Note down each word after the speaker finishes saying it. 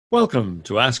Welcome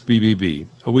to Ask BBB,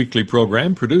 a weekly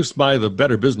program produced by the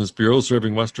Better Business Bureau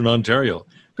serving Western Ontario.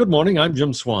 Good morning, I'm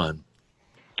Jim Swan.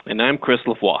 And I'm Chris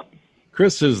Lavoie.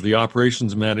 Chris is the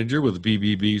operations manager with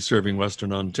BBB serving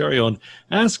Western Ontario, and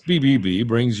Ask BBB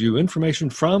brings you information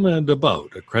from and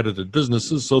about accredited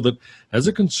businesses so that as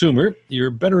a consumer,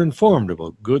 you're better informed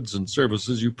about goods and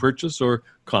services you purchase or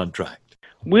contract.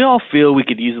 We all feel we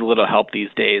could use a little help these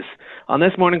days. On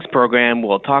this morning's program,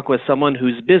 we'll talk with someone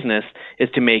whose business is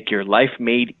to make your life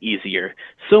made easier,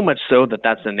 so much so that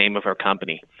that's the name of our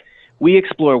company. We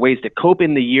explore ways to cope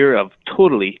in the year of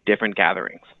totally different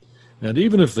gatherings. And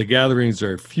even if the gatherings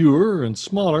are fewer and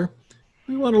smaller,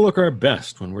 we want to look our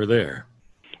best when we're there.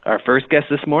 Our first guest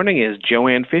this morning is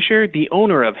Joanne Fisher, the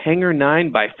owner of Hangar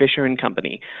 9 by Fisher &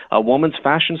 Company, a woman's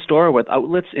fashion store with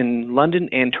outlets in London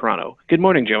and Toronto. Good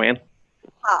morning, Joanne.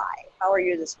 Hi, how are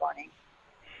you this morning?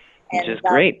 Which is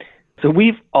great. So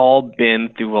we've all been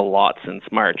through a lot since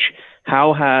March.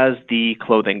 How has the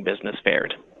clothing business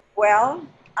fared? Well,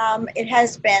 it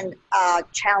has been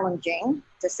challenging,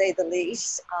 to say the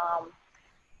least,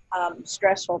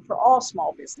 stressful for all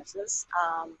small businesses.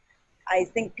 I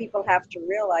think people have to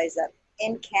realize that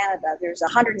in Canada, there's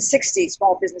 160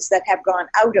 small businesses that have gone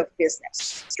out of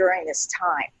business during this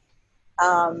time.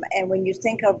 And when you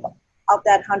think of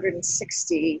that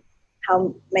 160,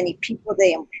 how many people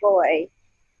they employ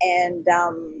and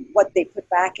what they put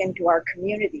back into our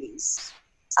communities,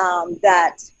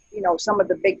 that, you know, some of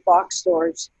the big box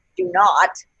stores do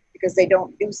not, because they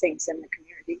don't do things in the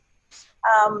community.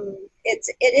 It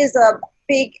is a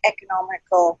big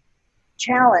economical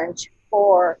challenge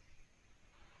for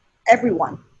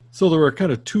everyone. So there are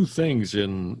kind of two things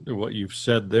in what you've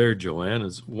said there, Joanne.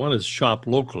 One is shop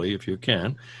locally if you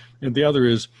can, and the other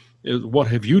is what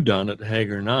have you done at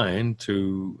Hangar 9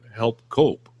 to help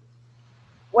cope?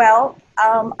 Well,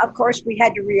 of course, we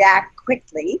had to react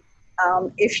quickly.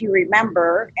 If you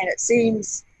remember, and it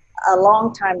seems a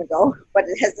long time ago, but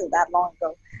it isn't that long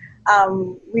ago,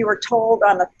 we were told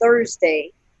on a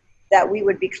Thursday that we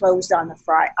would be closed on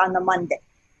the Monday.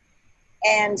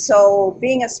 And so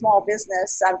being a small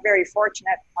business, I'm very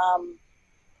fortunate.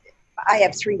 I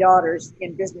have three daughters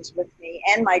in business with me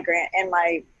and my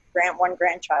one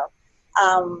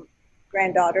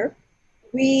granddaughter.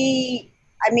 We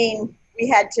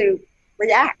had to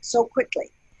react so quickly.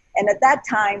 And at that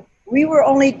time, we were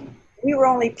only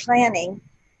planning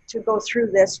to go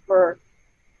through this for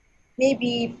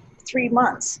maybe 3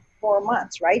 months, 4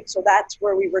 months, right? So that's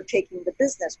where we were taking the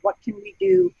business. What can we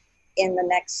do in the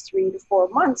next 3 to 4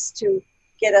 months to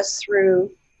get us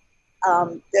through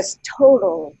this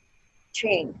total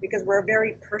change? Because we're a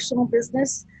very personal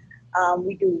business.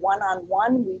 We do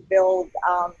one-on-one. We build,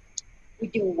 we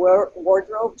do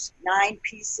wardrobes, 9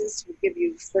 pieces. We give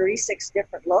you 36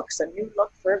 different looks, a new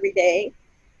look for every day.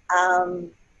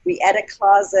 We edit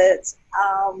closets.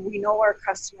 We know our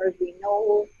customers. We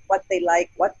know what they like,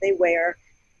 what they wear.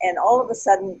 And all of a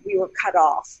sudden, we were cut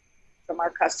off from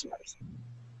our customers.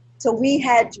 So we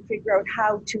had to figure out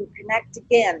how to connect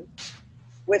again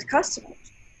with customers.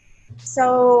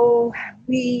 So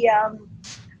we, of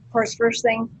course, first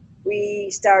thing, we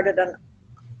started an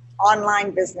online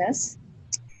business.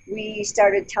 We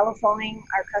started telephoning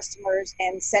our customers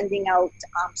and sending out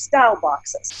style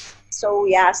boxes. So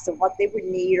we asked them what they would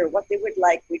need or what they would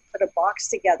like. We'd put a box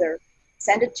together,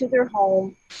 send it to their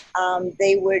home.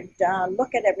 They would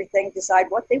look at everything, decide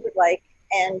what they would like,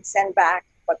 and send back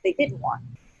what they didn't want.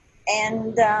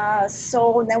 And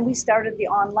so then we started the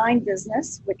online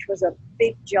business, which was a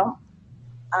big jump.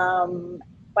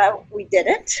 But we did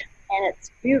it, and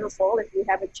it's beautiful if you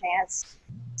have a chance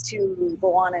to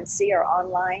go on and see our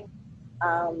online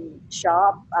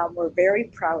shop. We're very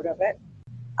proud of it.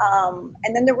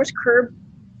 And then there was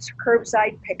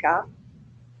curbside pickup.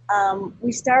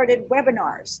 We started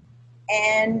webinars,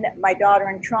 and my daughter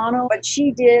in Toronto, but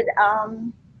she did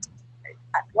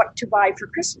what to buy for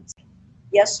Christmas.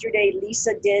 Yesterday,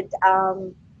 Lisa did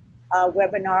a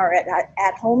webinar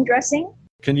at home dressing.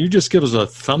 Can you just give us a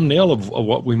thumbnail of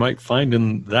what we might find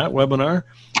in that webinar?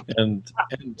 I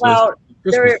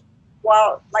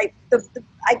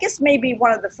guess maybe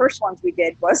one of the first ones we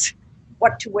did was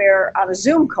what to wear on a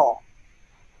Zoom call,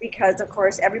 because of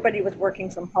course everybody was working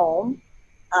from home.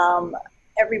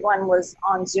 Everyone was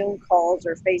on Zoom calls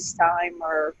or FaceTime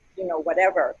or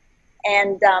whatever,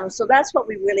 and so that's what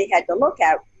we really had to look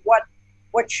at. What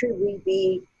should we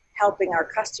be helping our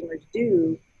customers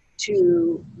do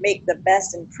to make the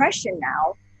best impression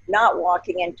now, not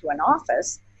walking into an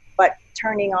office, but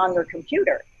turning on their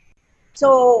computer?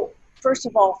 So first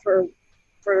of all, for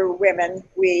women,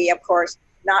 we, of course,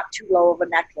 not too low of a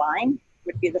neckline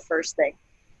would be the first thing.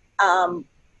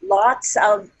 lots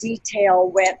of detail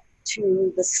went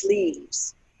to the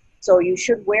sleeves. So you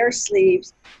should wear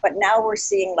sleeves, but now we're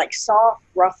seeing like soft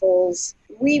ruffles.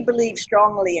 We believe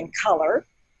strongly in color.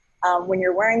 When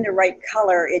you're wearing the right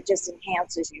color, it just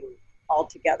enhances you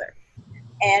altogether.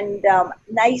 And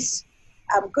nice,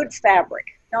 good fabric,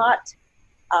 not,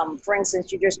 for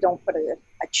instance, you just don't put a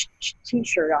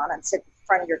t-shirt on and sit in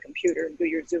front of your computer and do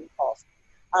your Zoom calls.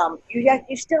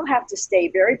 You still have to stay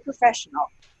very professional.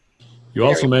 You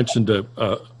also mentioned a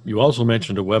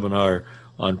webinar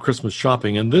on Christmas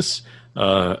shopping, and this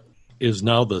is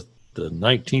now the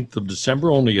 19th of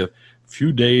December, only a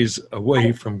few days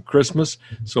away from Christmas.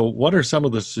 So what are some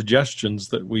of the suggestions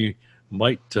that we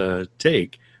might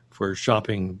take for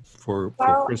shopping for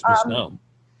Christmas now?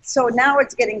 So now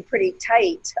it's getting pretty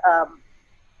tight,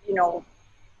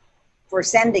 for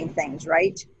sending things,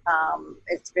 right?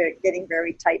 It's getting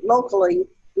very tight. Locally,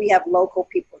 we have local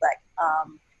people that,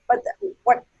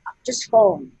 just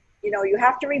phone. You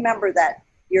have to remember that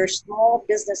your small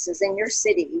businesses in your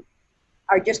city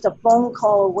are just a phone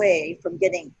call away from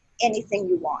getting anything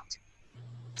you want.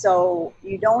 So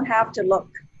you don't have to look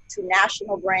to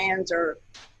national brands or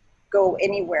go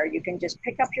anywhere. You can just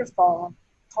pick up your phone,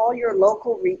 call your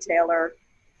local retailer.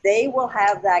 They will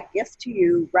have that gift to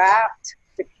you wrapped,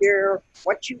 secure,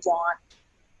 what you want.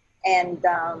 And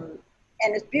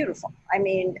it's beautiful. I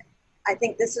mean, I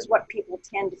think this is what people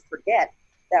tend to forget,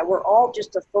 that we're all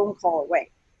just a phone call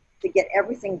away to get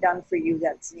everything done for you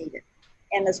that's needed.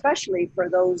 And especially for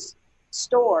those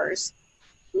stores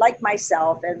like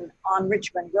myself and on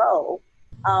Richmond Row,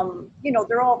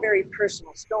 they're all very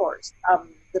personal stores.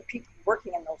 The people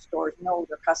working in those stores know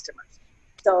their customers.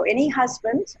 So any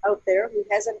husband out there who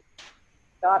hasn't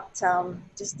got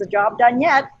just the job done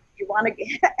yet, if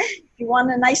you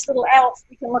want a nice little elf,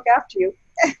 we can look after you.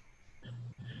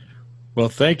 Well,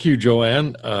 thank you,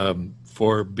 Joanne,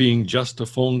 for being just a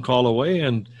phone call away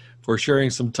and for sharing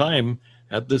some time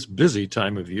at this busy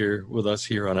time of year with us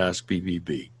here on Ask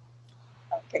BBB.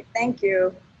 Okay, thank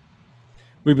you.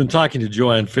 We've been talking to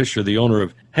Joanne Fisher, the owner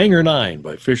of Hangar 9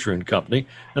 by Fisher & Company,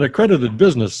 an accredited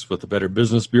business with the Better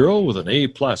Business Bureau with an A+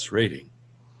 rating.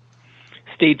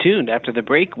 Stay tuned. After the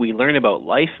break, we learn about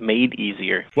life made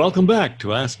easier. Welcome back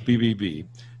to Ask BBB.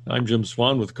 I'm Jim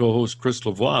Swan with co-host Chris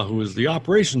Lavoie, who is the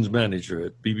operations manager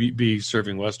at BBB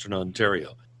serving Western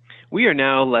Ontario. We are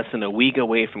now less than a week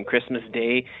away from Christmas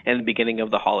Day and the beginning of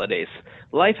the holidays.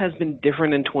 Life has been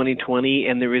different in 2020,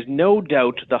 and there is no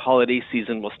doubt the holiday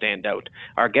season will stand out.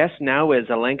 Our guest now is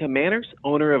Alenka Manners,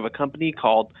 owner of a company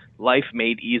called Life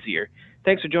Made Easier.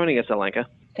 Thanks for joining us, Alenka.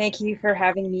 Thank you for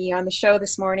having me on the show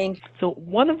this morning. So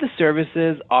one of the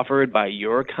services offered by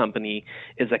your company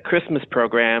is a Christmas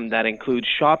program that includes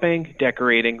shopping,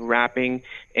 decorating, wrapping,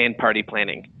 and party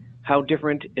planning. How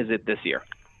different is it this year?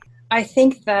 I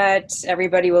think that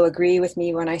everybody will agree with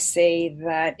me when I say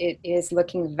that it is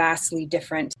looking vastly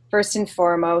different. First and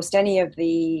foremost, any of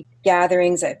the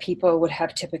gatherings that people would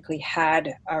have typically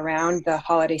had around the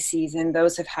holiday season,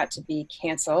 those have had to be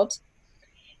canceled.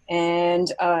 And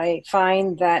I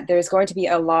find that there's going to be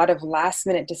a lot of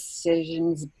last-minute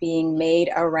decisions being made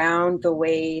around the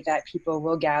way that people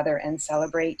will gather and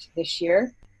celebrate this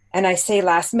year. And I say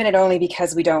last minute only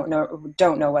because we don't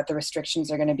know what the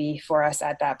restrictions are going to be for us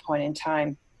at that point in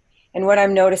time. And what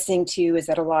I'm noticing too is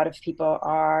that a lot of people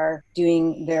are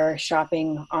doing their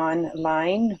shopping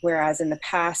online, whereas in the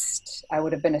past I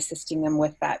would have been assisting them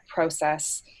with that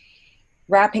process.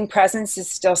 Wrapping presents is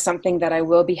still something that I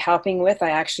will be helping with. I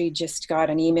actually just got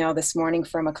an email this morning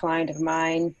from a client of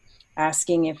mine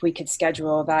asking if we could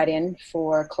schedule that in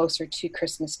for closer to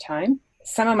Christmas time.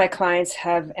 Some of my clients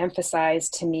have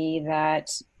emphasized to me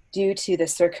that due to the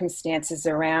circumstances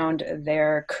around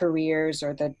their careers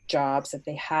or the jobs that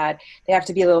they had, they have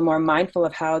to be a little more mindful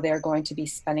of how they're going to be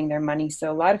spending their money.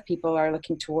 So a lot of people are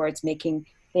looking towards making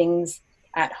things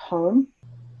at home.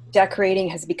 Decorating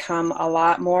has become a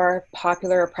lot more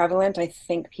popular or prevalent. I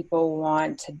think people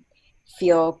want to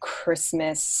feel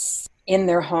Christmas in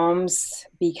their homes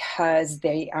because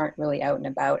they aren't really out and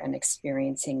about and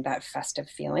experiencing that festive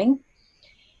feeling.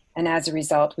 And as a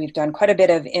result, we've done quite a bit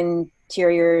of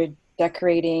interior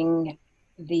decorating.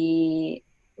 The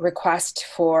request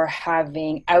for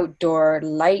having outdoor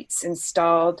lights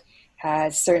installed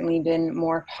has certainly been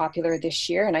more popular this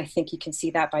year. And I think you can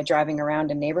see that by driving around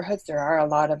in neighborhoods. There are a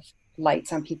lot of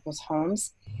lights on people's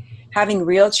homes. Having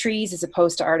real trees as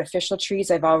opposed to artificial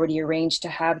trees. I've already arranged to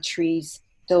have trees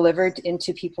delivered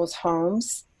into people's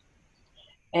homes.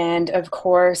 And of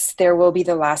course, there will be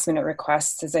the last minute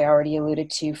requests, as I already alluded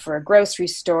to, for grocery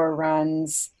store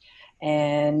runs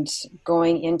and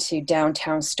going into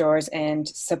downtown stores and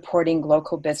supporting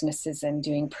local businesses and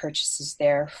doing purchases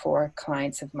there for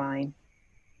clients of mine.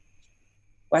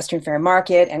 Western Fair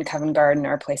Market and Covent Garden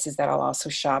are places that I'll also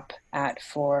shop at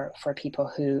for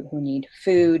people who need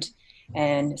food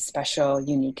and special,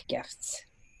 unique gifts.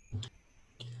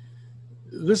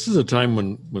 This is a time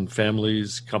when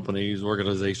families, companies,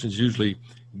 organizations usually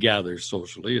gather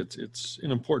socially. It's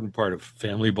an important part of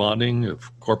family bonding,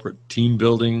 of corporate team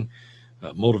building,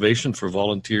 motivation for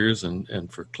volunteers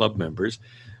and for club members.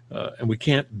 And we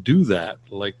can't do that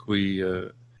like we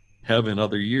have in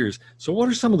other years. So what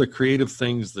are some of the creative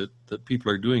things that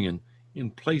people are doing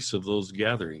in place of those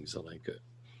gatherings, Alenka?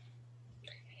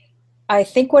 I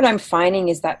think what I'm finding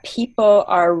is that people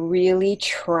are really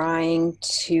trying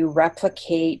to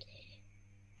replicate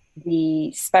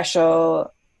the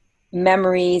special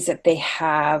memories that they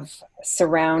have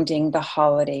surrounding the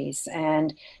holidays.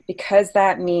 And because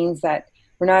that means that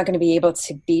we're not going to be able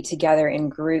to be together in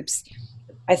groups,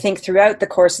 I think throughout the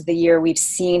course of the year, we've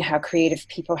seen how creative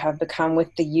people have become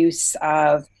with the use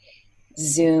of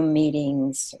Zoom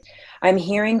meetings. I'm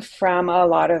hearing from a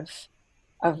lot of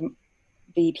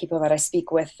the people that I speak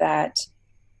with that,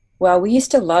 well, we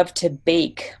used to love to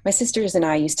bake. My sisters and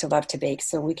I used to love to bake,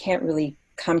 so we can't really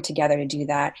come together to do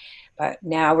that. But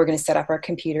now we're going to set up our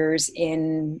computers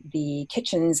in the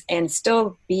kitchens and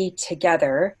still be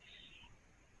together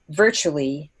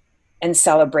virtually and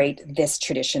celebrate this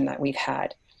tradition that we've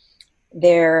had.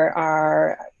 There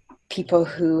are people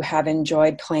who have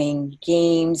enjoyed playing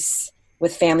games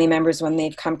with family members when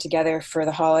they've come together for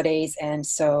the holidays. And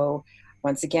so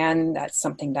once again, that's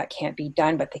something that can't be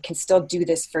done, but they can still do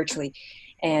this virtually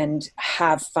and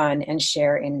have fun and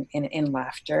share in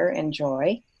laughter and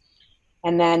joy.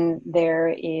 And then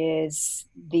there is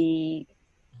the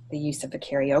use of the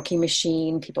karaoke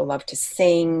machine. People love to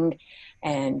sing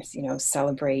and,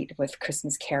 celebrate with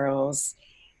Christmas carols.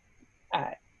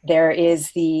 There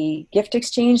is the gift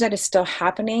exchange that is still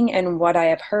happening. And what I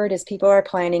have heard is people are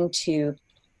planning to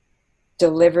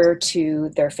deliver to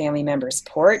their family member's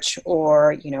porch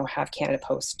or, have Canada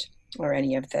Post or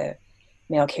any of the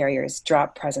mail carriers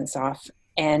drop presents off.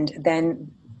 And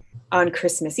then on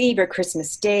Christmas Eve or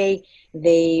Christmas Day,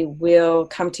 they will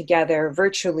come together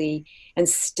virtually and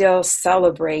still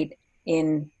celebrate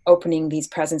in opening these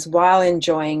presents while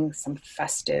enjoying some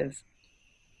festive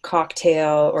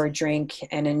cocktail or drink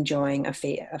and enjoying a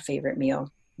favorite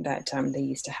meal that they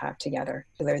used to have together.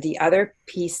 The other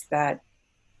piece that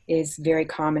is very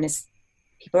common is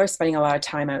people are spending a lot of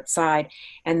time outside,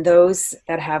 and those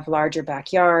that have larger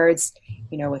backyards,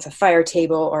 with a fire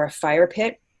table or a fire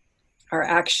pit, are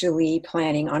actually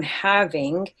planning on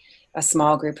having a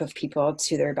small group of people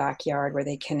to their backyard where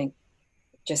they can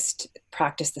just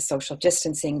practice the social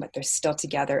distancing, but they're still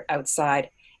together outside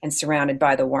and surrounded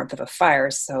by the warmth of a fire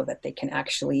so that they can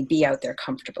actually be out there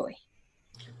comfortably.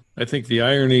 I think the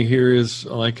irony here is,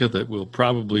 Alenka, that we'll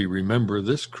probably remember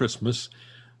this Christmas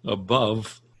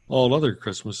above all other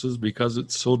Christmases because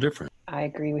it's so different. I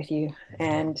agree with you.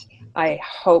 And I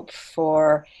hope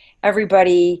for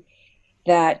everybody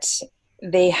that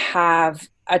they have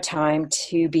a time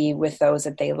to be with those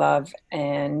that they love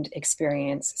and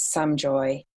experience some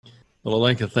joy. Well,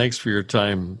 Alenka, thanks for your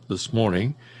time this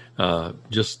morning.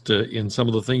 In some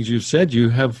of the things you've said, you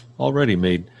have already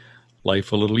made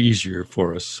life a little easier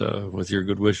for us with your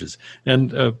good wishes.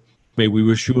 And may we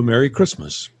wish you a Merry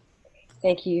Christmas.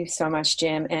 Thank you so much,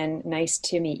 Jim, and nice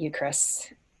to meet you,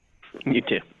 Chris. You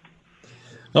too.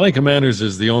 Alenka Manners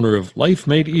is the owner of Life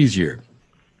Made Easier,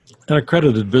 an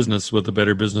accredited business with the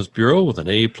Better Business Bureau with an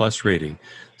A+ rating.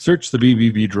 Search the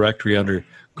BBB directory under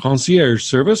Concierge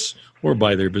Service or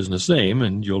by their business name,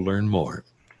 and you'll learn more.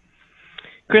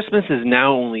 Christmas is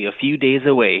now only a few days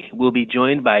away. We'll be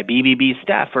joined by BBB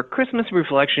staff for Christmas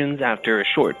reflections after a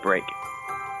short break.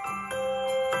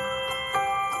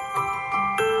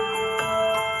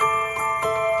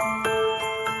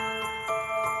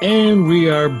 And we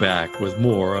are back with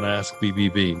more on Ask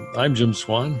BBB. I'm Jim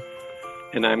Swan.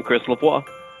 And I'm Chris Lavoie.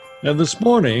 And this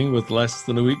morning, with less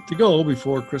than a week to go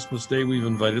before Christmas Day, we've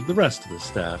invited the rest of the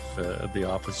staff at the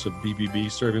office of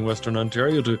BBB serving Western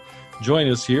Ontario to join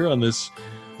us here on this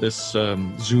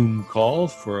Zoom call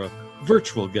for a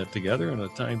virtual get-together and a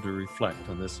time to reflect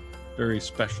on this very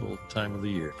special time of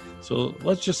the year. So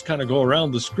let's just kind of go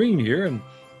around the screen here and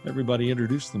everybody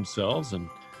introduce themselves and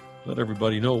let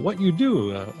everybody know what you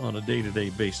do on a day-to-day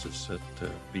basis at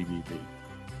BBB.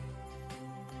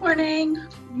 Morning,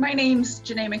 my name's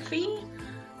Janae McPhee.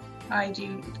 I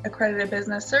do accredited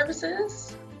business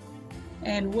services,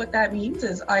 and what that means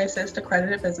is I assist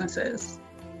accredited businesses.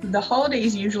 The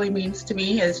holidays usually means to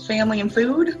me is family and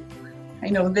food, I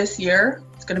know this year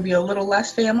it's going to be a little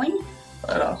less family,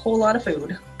 but a whole lot of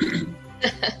food.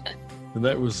 And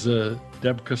that was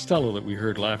Deb Costello that we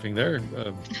heard laughing there.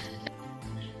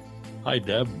 Hi,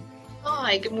 Deb.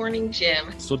 Hi, good morning,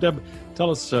 Jim. So, Deb, tell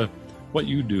us what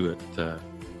you do at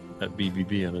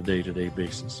BBB on a day-to-day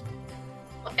basis.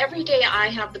 Well, every day I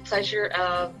have the pleasure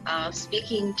of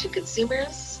speaking to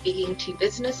consumers, speaking to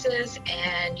businesses,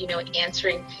 and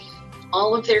answering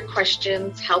all of their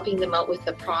questions, helping them out with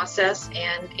the process,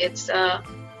 and it's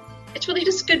really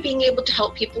just good being able to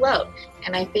help people out.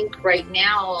 And I think right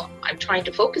now I'm trying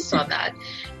to focus on that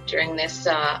during this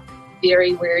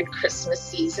very weird Christmas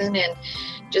season, and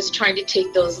just trying to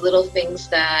take those little things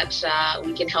that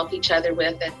we can help each other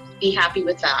with and be happy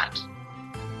with that.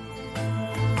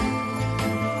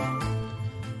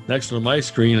 Next on my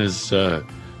screen is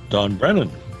Don Brennan.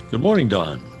 Good morning,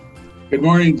 Don. Good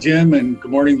morning, Jim, and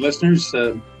good morning, listeners.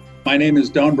 My name is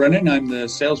Don Brennan. I'm the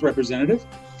sales representative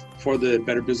for the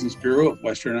Better Business Bureau of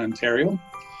Western Ontario.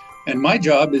 And my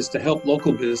job is to help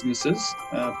local businesses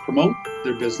promote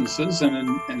their businesses.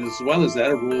 And as well as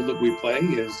that, a role that we play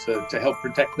is to help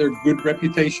protect their good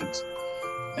reputations.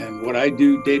 And what I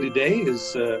do day to day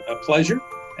is a pleasure.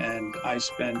 And I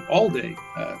spend all day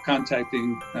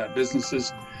contacting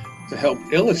businesses to help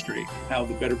illustrate how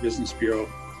the Better Business Bureau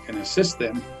can assist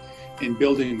them in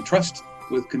building trust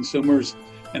with consumers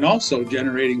and also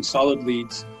generating solid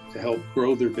leads to help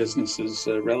grow their businesses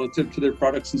relative to their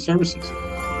products and services.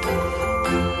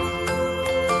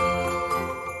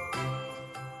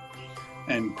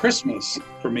 And Christmas,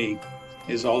 for me,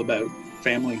 is all about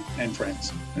family and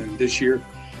friends. And this year,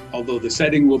 although the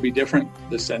setting will be different,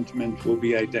 the sentiment will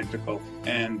be identical,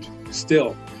 and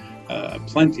still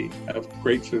plenty of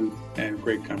great food and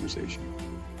great conversation.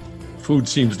 Food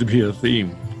seems to be a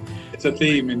theme. It's a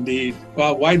theme indeed.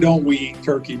 Well, why don't we eat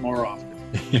turkey more often?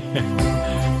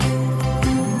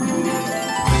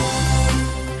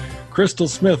 Crystal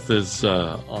Smith is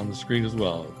on the screen as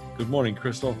well. Good morning,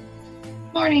 Crystal.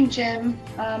 Morning, Jim.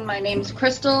 My name's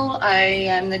Crystal. I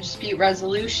am the dispute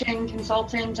resolution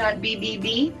consultant at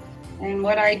BBB. And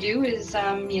what I do is,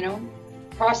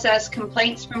 process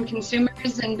complaints from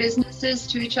consumers and businesses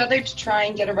to each other to try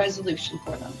and get a resolution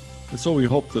for them. And so we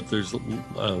hope that there's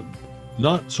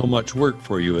not so much work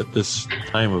for you at this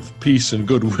time of peace and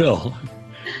goodwill.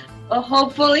 Well,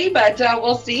 hopefully, but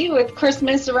we'll see. With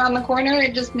Christmas around the corner,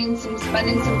 it just means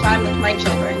spending some time with my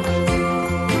children.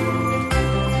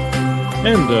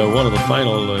 And one of the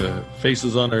final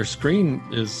faces on our screen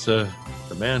is the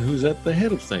man who's at the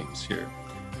head of things here.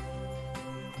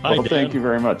 Hi, well, Dan. thank you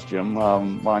very much, Jim.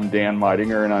 I'm Dan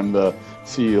Meidinger, and I'm the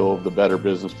CEO of the Better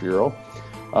Business Bureau.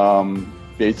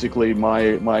 Basically,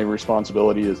 my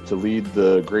responsibility is to lead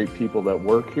the great people that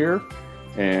work here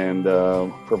and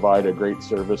provide a great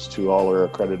service to all our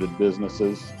accredited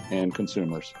businesses and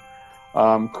consumers.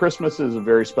 Christmas is a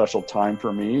very special time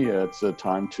for me. It's a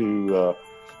time to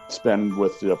spend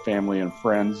with family and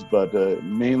friends, but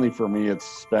mainly for me, it's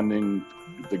spending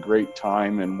the great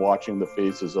time and watching the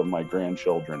faces of my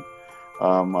grandchildren.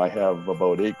 I have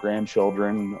about 8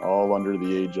 grandchildren, all under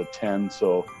the age of 10,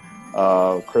 so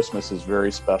Christmas is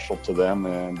very special to them,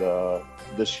 and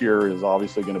this year is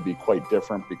obviously going to be quite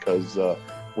different because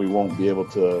we won't be able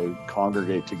to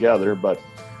congregate together, but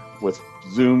with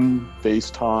Zoom,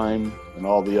 FaceTime, and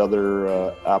all the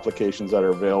other applications that are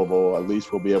available, at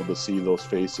least we'll be able to see those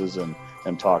faces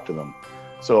and talk to them.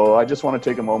 So I just want to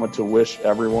take a moment to wish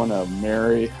everyone a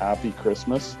Merry, Happy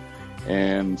Christmas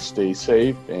and stay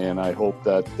safe. And I hope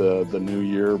that the new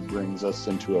year brings us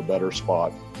into a better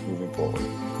spot moving forward.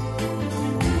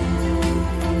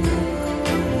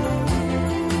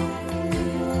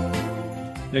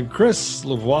 And Chris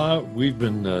Lavoie, we've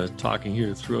been talking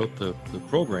here throughout the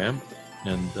program,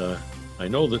 and I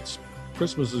know that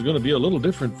Christmas is going to be a little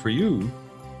different for you.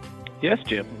 Yes,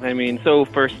 Jim. So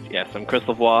first, yes, I'm Chris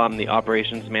Lavoie. I'm the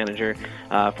operations manager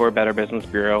for Better Business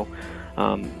Bureau.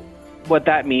 What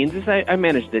that means is I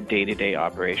manage the day-to-day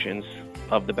operations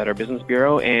of the Better Business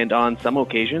Bureau, and on some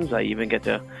occasions, I even get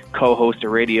to co-host a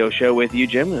radio show with you,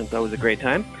 Jim, and it's always a great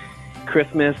time.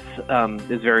 Christmas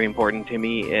is very important to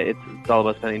me. It's all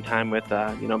about spending time with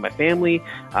my family.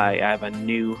 I have a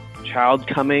new child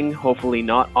coming, hopefully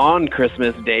not on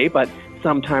Christmas Day, but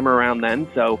sometime around then.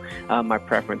 So my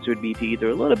preference would be to either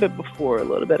a little bit before, a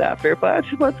little bit after, but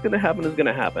what's going to happen is going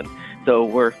to happen.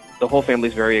 So the whole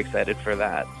family's very excited for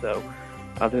that. So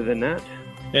other than that.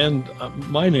 And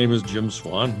my name is Jim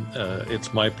Swan.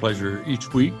 It's my pleasure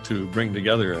each week to bring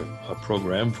together a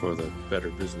program for the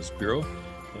Better Business Bureau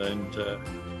and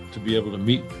to be able to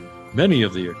meet many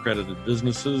of the accredited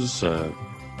businesses,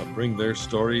 bring their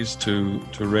stories to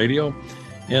radio,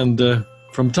 and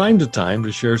from time to time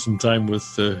to share some time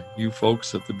with you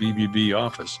folks at the BBB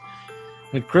office.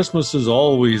 And Christmas is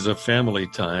always a family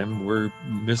time. We're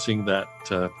missing that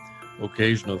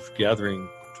occasion of gathering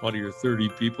 20 or 30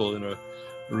 people in a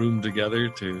room together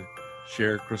to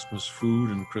share Christmas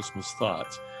food and Christmas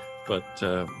thoughts. But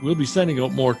we'll be sending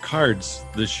out more cards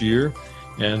this year,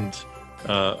 and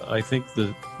I think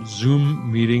the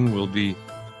Zoom meeting will be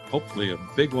hopefully a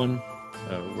big one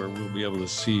where we'll be able to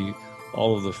see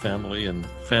all of the family and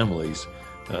families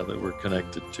that we're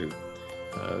connected to.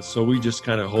 So we just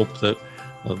kind of hope that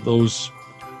those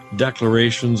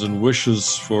declarations and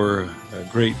wishes for a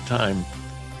great time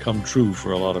come true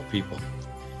for a lot of people.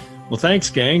 Well, thanks,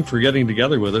 gang, for getting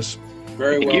together with us.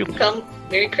 Very well. Thank you.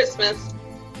 Merry Christmas.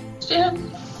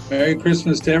 Jim. Merry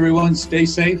Christmas to everyone. Stay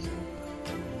safe.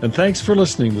 And thanks for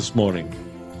listening this morning.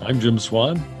 I'm Jim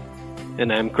Swan.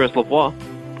 And I'm Chris Lavoie.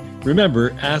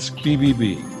 Remember, ask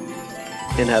BBB.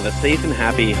 And have a safe and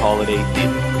happy holiday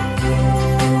season.